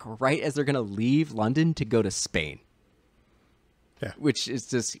gets back right as they're going to leave London to go to Spain. Yeah. Which is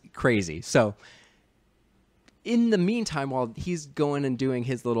just crazy. So in the meantime, while he's going and doing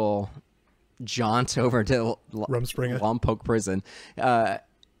his little jaunt over to Rumspringa. Lompoc prison,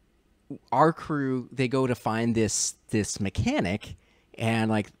 our crew, they go to find this mechanic, and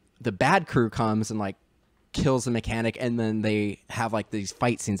like the bad crew comes and like kills the mechanic, and then they have like these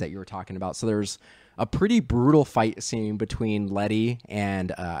fight scenes that you were talking about. So there's a pretty brutal fight scene between Letty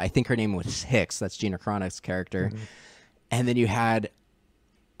and I think her name was Hicks. That's Gina Carano's character. Mm-hmm. And then you had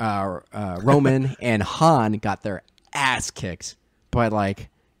Roman and Han got their ass kicked by like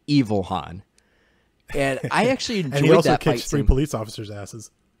evil Han. And I actually enjoyed and he also that kicked fight 3 scene. police officers'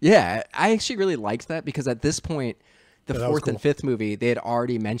 asses. Yeah, I actually really liked that because at this point, the that fourth was and fifth movie, they had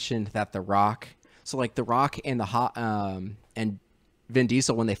already mentioned that The Rock. So like The Rock and and Vin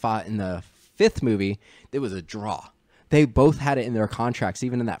Diesel, when they fought in the fifth movie, it was a draw. They both had it in their contracts,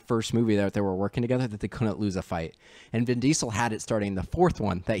 even in that first movie that they were working together, that they couldn't lose a fight. And Vin Diesel had it starting in the fourth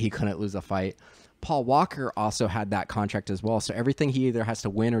one that he couldn't lose a fight. Paul Walker also had that contract as well. So everything he either has to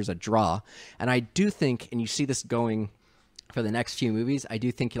win or is a draw. And I do think, and you see this going for the next few movies, I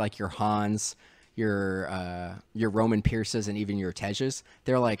do think like your Hans, your Roman Pierces, and even your Tejas,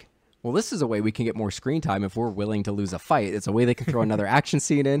 they're like, well, this is a way we can get more screen time if we're willing to lose a fight. It's a way they can throw another action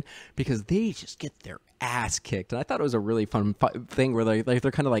scene in because they just get their ass kicked. And I thought it was a really fun thing where they're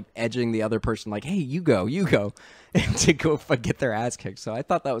kind of like edging the other person like, hey, you go, and to go get their ass kicked. So I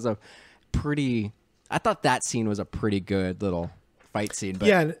thought that was I thought that scene was a pretty good little fight scene, but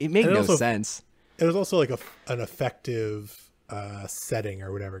yeah, it made no sense. It was also like an effective setting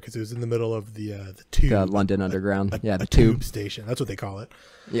or whatever, because it was in the middle of the tube, the London Underground, the tube station. That's what they call it.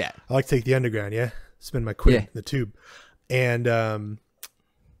 Yeah, I like to take the Underground. Yeah, spend my quid in the tube, and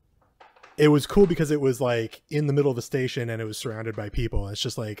it was cool because it was like in the middle of the station and it was surrounded by people. It's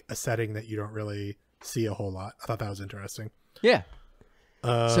just like a setting that you don't really see a whole lot. I thought that was interesting. Yeah.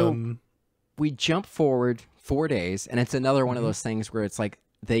 So we jump forward 4 days, and it's another one of those things where it's like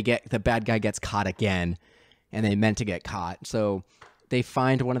the bad guy gets caught again, and they meant to get caught. So they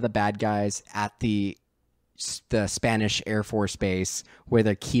find one of the bad guys at the Spanish Air Force base where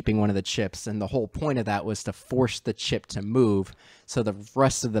they're keeping one of the chips, and the whole point of that was to force the chip to move so the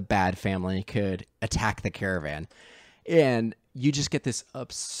rest of the bad family could attack the caravan. And you just get this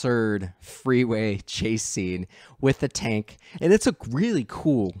absurd freeway chase scene with the tank, and it's a really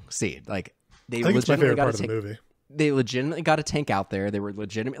cool scene. Like I think it's my favorite part of the movie. They legitimately got a tank out there. They were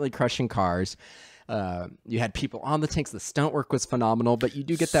legitimately crushing cars. You had people on the tanks. The stunt work was phenomenal, but you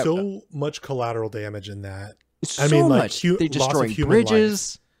do get that so much collateral damage in that. So much. They destroying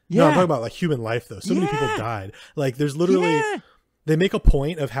bridges. No, I'm talking about like human life though. So many people died. Like there's literally they make a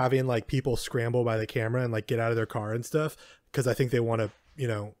point of having like people scramble by the camera and like get out of their car and stuff, because I think they want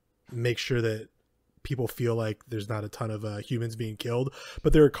to, make sure that people feel like there's not a ton of humans being killed.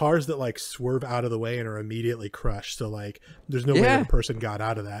 But there are cars that like swerve out of the way and are immediately crushed. So like there's no way that a person got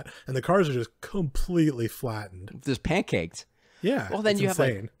out of that. And the cars are just completely flattened. Just pancaked. Yeah. Well, then you have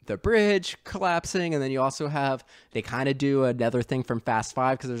like the bridge collapsing, and then you also have, they kind of do another thing from Fast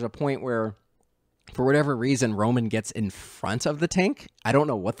Five, because there's a point where, for whatever reason, Roman gets in front of the tank. I don't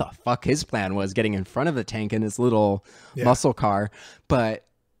know what the fuck his plan was, getting in front of the tank in his little muscle car, but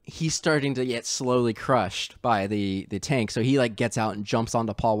he's starting to get slowly crushed by the tank. So he like gets out and jumps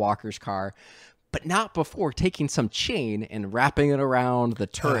onto Paul Walker's car, but not before taking some chain and wrapping it around the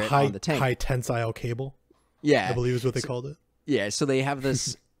turret on the tank. High tensile cable. Yeah. I believe is what they called it. Yeah. So they have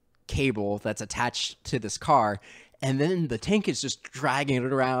this cable that's attached to this car, and then the tank is just dragging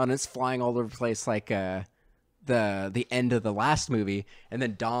it around. It's flying all over the place like the end of the last movie. And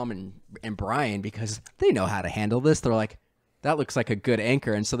then Dom and Brian, because they know how to handle this, they're like, that looks like a good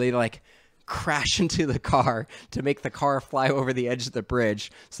anchor. And so they like crash into the car to make the car fly over the edge of the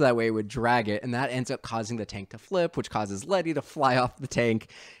bridge, so that way it would drag it. And that ends up causing the tank to flip, which causes Letty to fly off the tank.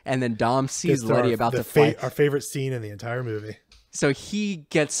 And then Dom sees Letty about to fly. Our favorite scene in the entire movie. So he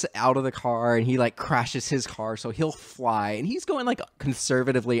gets out of the car and he like crashes his car, so he'll fly, and he's going like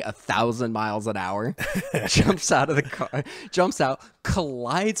conservatively 1,000 miles an hour. Jumps out of the car, jumps out,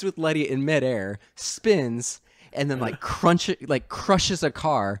 collides with Letty in midair, spins, and then like crushes a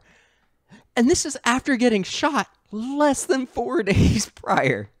car. And this is after getting shot less than 4 days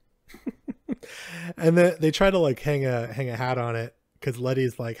prior. And then they try to like hang a hat on it, because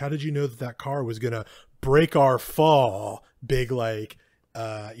Letty's like, how did you know that car was gonna break our fall? Big like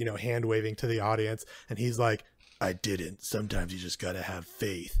hand waving to the audience, and he's like, I didn't. Sometimes you just gotta have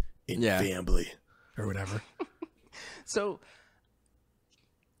faith in family or whatever. So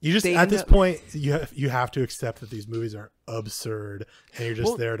You just at this point you have to accept that these movies are absurd, and you're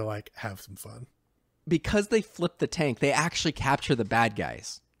just there to like have some fun. Because they flip the tank, they actually capture the bad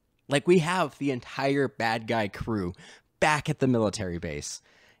guys. Like, we have the entire bad guy crew back at the military base,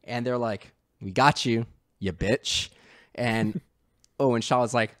 and they're like, "We got you, you bitch." And Owen Shaw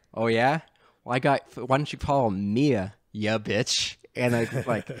is like, "Oh yeah, well why don't you call Mia, ya bitch?" And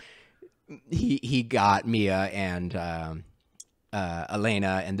he got Mia and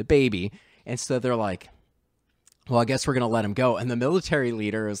Elena and the baby, and so they're like, "Well, I guess we're gonna let him go." And the military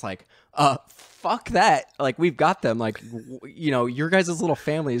leader is like, fuck that, like, we've got them, like, your guys' little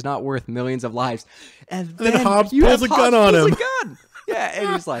family is not worth millions of lives." And then Hobbs pulls a gun on him. Yeah, and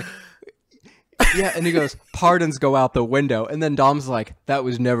he's like, yeah, and he goes, "Pardons go out the window." And then Dom's like, "That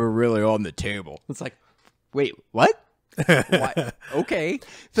was never really on the table." It's like, wait, what? What? Okay.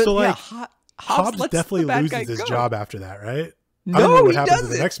 But, so like, yeah, Hobbs definitely loses his job after that, right? I don't No, know what he happens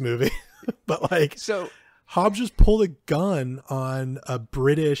doesn't. in the next movie, but like, So Hobbs just pulled a gun on a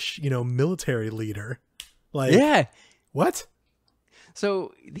British, military leader. Like, yeah. what?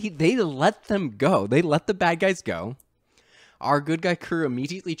 So they let them go. They let the bad guys go. Our good guy crew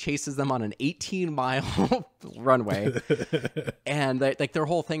immediately chases them on an 18-mile runway. And their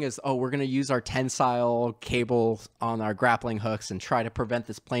whole thing is, we're going to use our tensile cable on our grappling hooks and try to prevent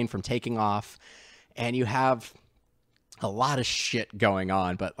this plane from taking off. And you have a lot of shit going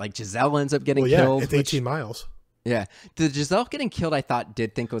on. But like, Giselle ends up getting killed. It's 18 miles. Yeah. The Giselle getting killed, I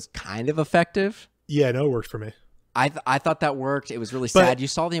think was kind of effective. Yeah, no, it worked for me. I thought that worked. It was really sad. You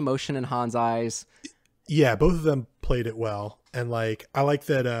saw the emotion in Han's eyes. Yeah, both of them played it well. And like, I like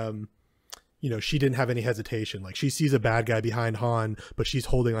that, she didn't have any hesitation. Like, she sees a bad guy behind Han, but she's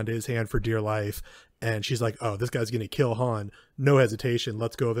holding onto his hand for dear life. And she's like, "Oh, this guy's going to kill Han. No hesitation.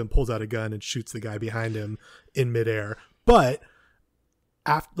 Let's go." Of him, pulls out a gun and shoots the guy behind him in midair. But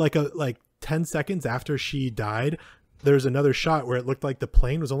after like 10 seconds after she died, there's another shot where it looked like the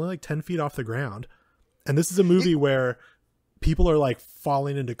plane was only like 10 feet off the ground. And this is a movie where people are like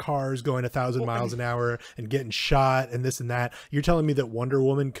falling into cars going 1,000 miles an hour and getting shot and this and that. You're telling me that Wonder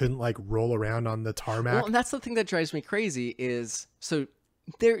Woman couldn't like roll around on the tarmac? Well, and that's the thing that drives me crazy is, so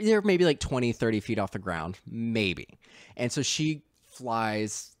they're maybe like 20, 30 feet off the ground, maybe. And so she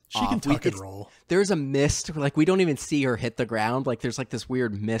flies. She can tuck and roll. There's a mist, like, we don't even see her hit the ground. Like, there's like this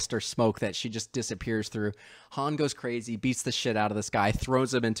weird mist or smoke that she just disappears through. Han goes crazy, beats the shit out of this guy,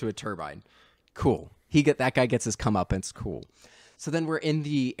 throws him into a turbine. Cool. That guy gets his comeuppance. Cool. So then we're in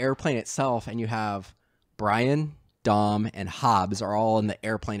the airplane itself, and you have Brian, Dom, and Hobbs are all in the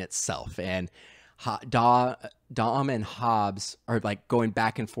airplane itself. And Dom and Hobbs are like going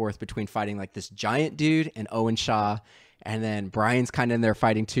back and forth between fighting like this giant dude and Owen Shaw. And then Brian's kind of in there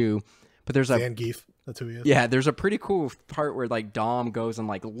fighting too. But there's Zangief. That's who he is. Yeah, there's a pretty cool part where like Dom goes and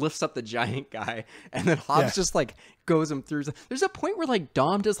like lifts up the giant guy, and then Hobbs just like goes him through. There's a point where like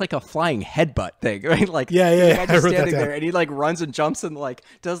Dom does like a flying headbutt thing, right? Like, the guy just standing there, and he like runs and jumps and like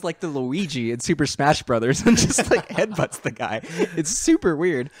does like the Luigi in Super Smash Brothers and just like headbutts the guy. It's super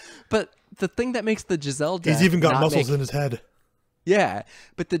weird. But the thing that makes the Giselle death, he's even got muscles in his head. Yeah,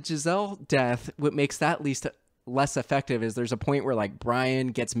 but the Giselle death, what makes that less effective is there's a point where like Brian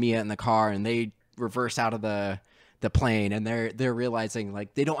gets Mia in the car and they reverse out of the plane, and they're realizing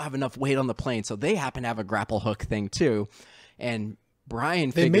like they don't have enough weight on the plane, so they happen to have a grapple hook thing too. And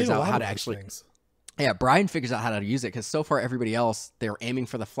Brian figures out how to actually Brian figures out how to use it, because so far everybody else, they're aiming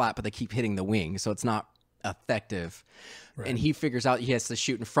for the flap but they keep hitting the wing, so it's not effective. Right. And he figures out he has to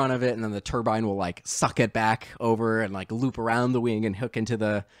shoot in front of it, and then the turbine will like suck it back over and like loop around the wing and hook into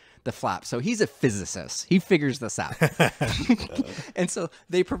the flap. So he's a physicist. He figures this out. And so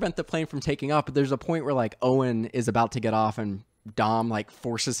they prevent the plane from taking off. But there's a point where like Owen is about to get off, and Dom like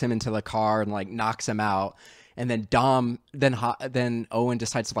forces him into the car and like knocks him out. And then then Owen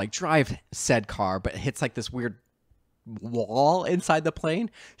decides to like drive said car, but hits like this weird wall inside the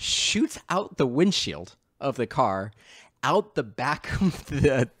plane, shoots out the windshield of the car, out the back of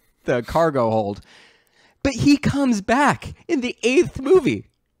the cargo hold. But he comes back in the 8th movie.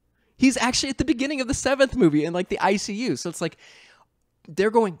 He's actually at the beginning of the 7th movie in like the ICU. So it's like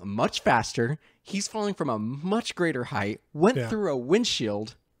they're going much faster. He's falling from a much greater height, went through a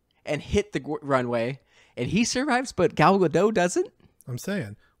windshield and hit the runway, and he survives, but Gal Gadot doesn't. I'm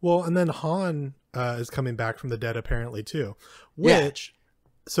saying. Well, and then Han is coming back from the dead apparently too, which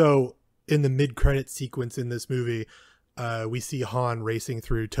so in the mid-credit sequence in this movie, we see Han racing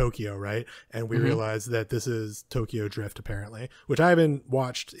through Tokyo, right? And we realize that this is Tokyo Drift, apparently, which I haven't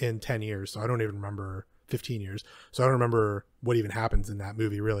watched in 10 years, so I don't even remember, 15 years. So I don't remember what even happens in that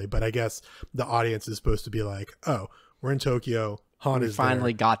movie, really. But I guess the audience is supposed to be like, oh, we're in Tokyo. Han We is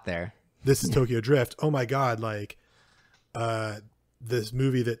finally there. got there. This is Tokyo Drift. Oh my God. Like, this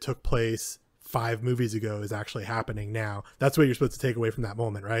movie that took place 5 movies ago is actually happening now. That's what you're supposed to take away from that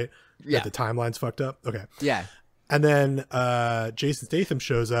moment, right? Yeah. That the timeline's fucked up. Okay. Yeah. And then Jason Statham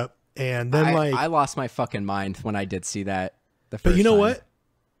shows up, and then I lost my fucking mind when I did see that the first but you know time. what?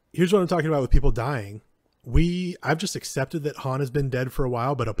 Here's what I'm talking about with people dying. I've just accepted that Han has been dead for a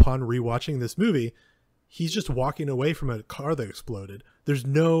while, but upon rewatching this movie, he's just walking away from a car that exploded. There's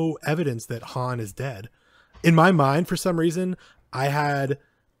no evidence that Han is dead. In my mind, for some reason, I had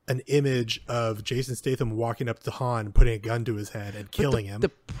an image of Jason Statham walking up to Han, putting a gun to his head and killing him. The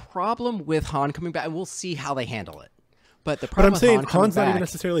problem with Han coming back, and we'll see how they handle it. But the But problem I'm saying with Han coming Han's not even back-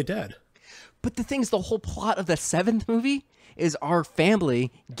 necessarily dead. But the thing is, the whole plot of the 7th movie is our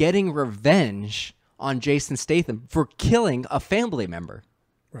family getting revenge on Jason Statham for killing a family member.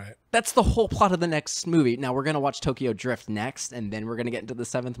 Right. That's the whole plot of the next movie. Now, we're going to watch Tokyo Drift next, and then we're going to get into the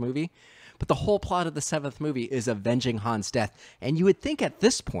 7th movie. But the whole plot of the 7th movie is avenging Han's death. And you would think at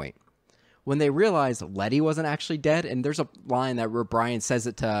this point, when they realize Letty wasn't actually dead, and there's a line that where Brian says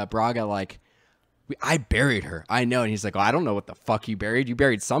it to Braga, like, I buried her. I know. And he's like, oh, I don't know what the fuck you buried. You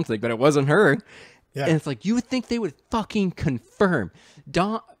buried something, but it wasn't her. Yeah. And it's like, you would think they would fucking confirm.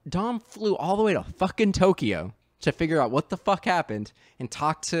 Dom flew all the way to fucking Tokyo to figure out what the fuck happened and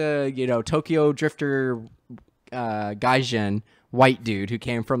talk to, Tokyo Drifter Gaijin, white dude who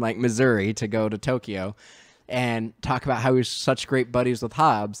came from like Missouri to go to Tokyo and talk about how he was such great buddies with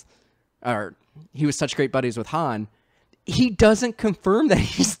Hobbs, or he was such great buddies with Han. He doesn't confirm that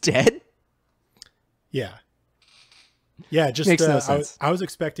he's dead. Yeah. Yeah, just Makes no sense. I was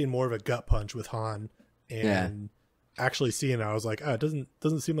expecting more of a gut punch with Han, and actually seeing it, I was like, oh, it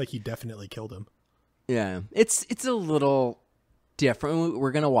doesn't seem like he definitely killed him. Yeah, it's a little different.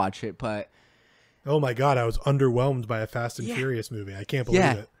 We're gonna watch it, but Oh my God, I was underwhelmed by a Fast and Furious movie. I can't believe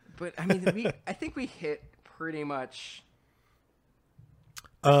it. But I mean, I think we hit pretty much.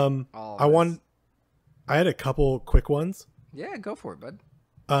 I had a couple quick ones. Yeah, go for it,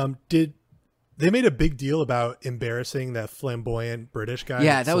 bud. They made a big deal about embarrassing that flamboyant British guy?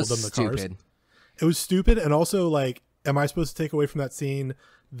 Yeah, that was sold them the cars? stupid. It was stupid, and also, like, am I supposed to take away from that scene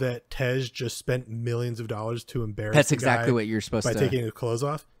that Tej just spent millions of dollars to embarrass That's the exactly guy what you're supposed by to. taking his clothes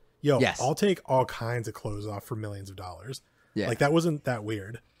off? Yo, Yes. I'll take all kinds of clothes off for millions of dollars. Yeah. Like, that wasn't that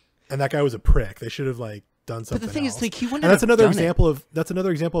weird. And that guy was a prick. They should have, like, done something thing is, else. like, he wouldn't and that's have another done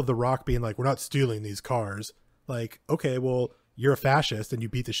it. example of The Rock being like, we're not stealing these cars. Like, okay, well, you're a fascist and you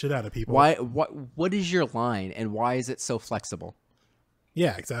beat the shit out of people. Why? What is your line, and why is it so flexible?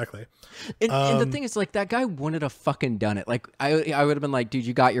 Yeah, exactly. And the thing is, like, that guy wouldn't have fucking done it. Like, I would have been like, dude,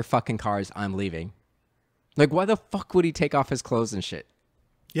 you got your fucking cars. I'm leaving. Like, why the fuck would he take off his clothes and shit?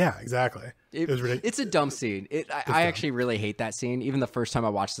 Yeah, exactly. It was ridiculous. It's a dumb scene. I actually really hate that scene. Even the first time I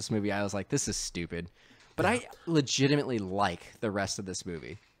watched this movie, I was like, this is stupid. But I legitimately like the rest of this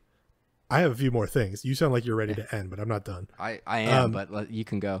movie. I have a few more things. You sound like you're ready to end, but I'm not done. I am, but you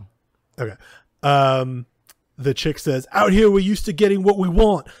can go. Okay. The chick says, out here we're used to getting what we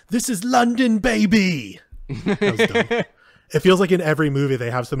want. This is London, baby. That was dumb. It feels like in every movie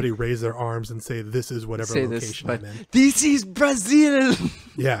they have somebody raise their arms and say, this is whatever Say location this, I'm in. but this is Brazil.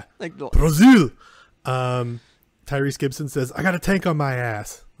 Yeah. Like, Brazil. Tyrese Gibson says, I got a tank on my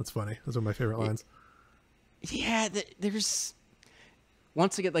ass. That's funny. Those are my favorite lines. yeah, there's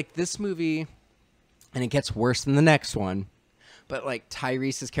once again, like, this movie, and it gets worse than the next one. But like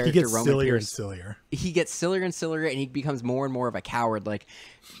Tyrese's He character, gets Roman sillier and Pierce, sillier. he gets sillier and sillier, and he becomes more and more of a coward. Like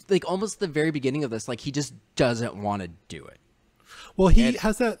almost the very beginning of this, like, he just doesn't want to do it. Well, he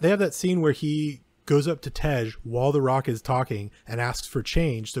has that. They have that scene where he goes up to Tej while The Rock is talking and asks for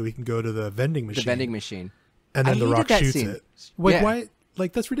change so he can go to the vending machine. The vending machine. And then I The hated Rock that shoots scene. it. Like, Yeah. why?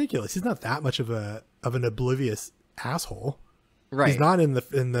 Like, that's ridiculous. He's not that much of an oblivious asshole. Right. He's not in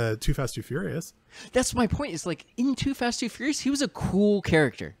the Too Fast Too Furious. That's my point. Is like in Too Fast Too Furious, he was a cool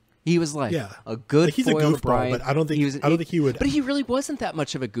character. He was like a good Like, he's a foil to goofball, Brian. but I don't think he would. But he really wasn't that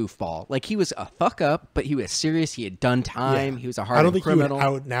much of a goofball. Like, he was a fuck up, but he was serious. He had done time. He was a I don't hardened think criminal. he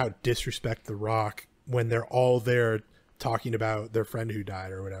would out and out disrespect The Rock when they're all there talking about their friend who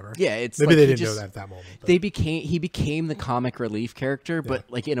died or whatever. Yeah, it's maybe like they he didn't just- know that at that moment. But. he became the comic relief character, but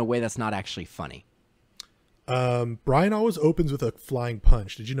like in a way that's not actually funny. Brian always opens with a flying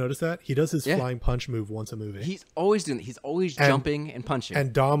punch. Did you notice that? He does his Yeah. flying punch move once a movie. He's always doing. He's always jumping and punching.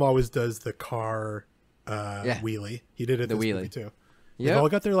 And Dom always does the car wheelie. He did it The this wheelie. movie too. Yeah. They've all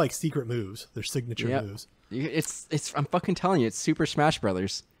got their like secret moves, their signature Yep. moves. It's. I'm fucking telling you, it's Super Smash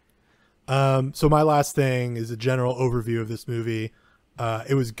Brothers. So my last thing is a general overview of this movie.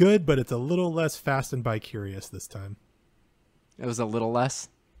 It was good, but it's a little less fast and bi-curious this time. It was a little less.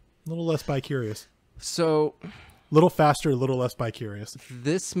 A little less bi-curious. So, A little faster, a little less bi-curious.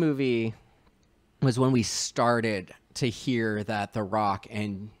 this movie was when we started to hear that The Rock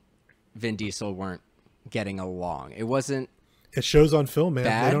and Vin Diesel weren't getting along. It wasn't. It shows on film, man.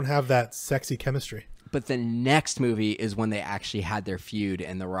 Bad. They don't have that sexy chemistry. But the next movie is when they actually had their feud,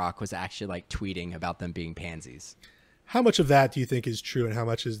 and The Rock was actually like tweeting about them being pansies. How much of that do you think is true, and how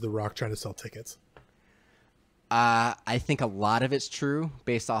much is The Rock trying to sell tickets? I think a lot of it's true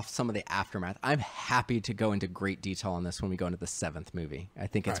based off some of the aftermath. I'm happy to go into great detail on this when we go into the 7th movie. I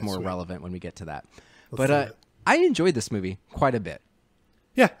think it's more relevant when we get to that. Let's do it. I enjoyed this movie quite a bit.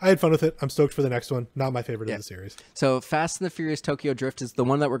 Yeah, I had fun with it. I'm stoked for the next one. Not my favorite of the series. So Fast and the Furious Tokyo Drift is the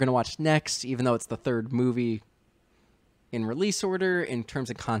one that we're going to watch next, even though it's the 3rd movie in release order. In terms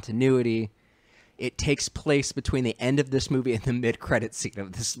of continuity, it takes place between the end of this movie and the mid-credit scene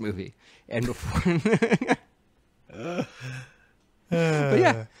of this movie. And before... but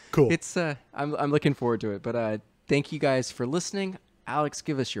yeah, cool. It's I'm looking forward to it. But thank you guys for listening. Alex,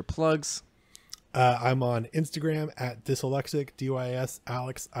 give us your plugs. I'm on Instagram at Dyslexic, DYS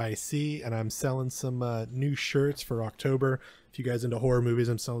Alex IC, and I'm selling some new shirts for October. If you guys into horror movies,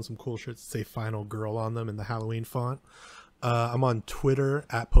 I'm selling some cool shirts that say Final Girl on them in the Halloween font. I'm on Twitter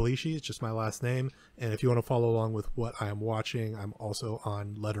at Polishi, it's just my last name. And if you want to follow along with what I am watching, I'm also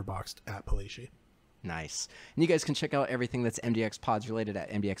on Letterboxd at Polishi. Nice. And you guys can check out everything that's MDXpods related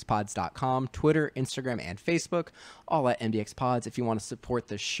at MDXpods.com, Twitter, Instagram, and Facebook, all at MDXpods if you want to support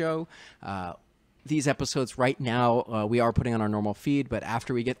the show. These episodes right now, we are putting on our normal feed, but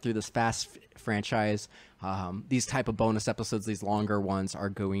after we get through this Fast franchise, these type of bonus episodes, these longer ones, are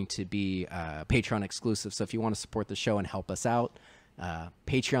going to be Patreon exclusive. So if you want to support the show and help us out,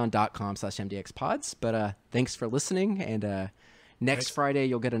 patreon.com/MDXpods. But thanks for listening, and next Friday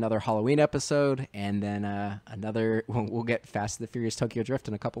you'll get another Halloween episode, and then we'll get Fast and the Furious Tokyo Drift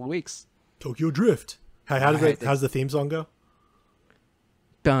in a couple of weeks. Tokyo Drift. How's the theme song go?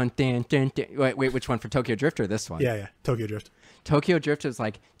 Dun, dun, dun, dun. Wait, which one, for Tokyo Drift or this one? Yeah, Tokyo Drift. Tokyo Drift is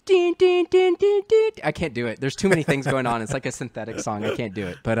like, ding, ding, ding, ding, ding. I can't do it. There's too many things going on. It's like a synthetic song. I can't do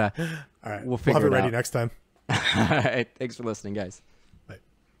it. But all right, we'll figure have it it ready out next time. All right. Thanks for listening, guys.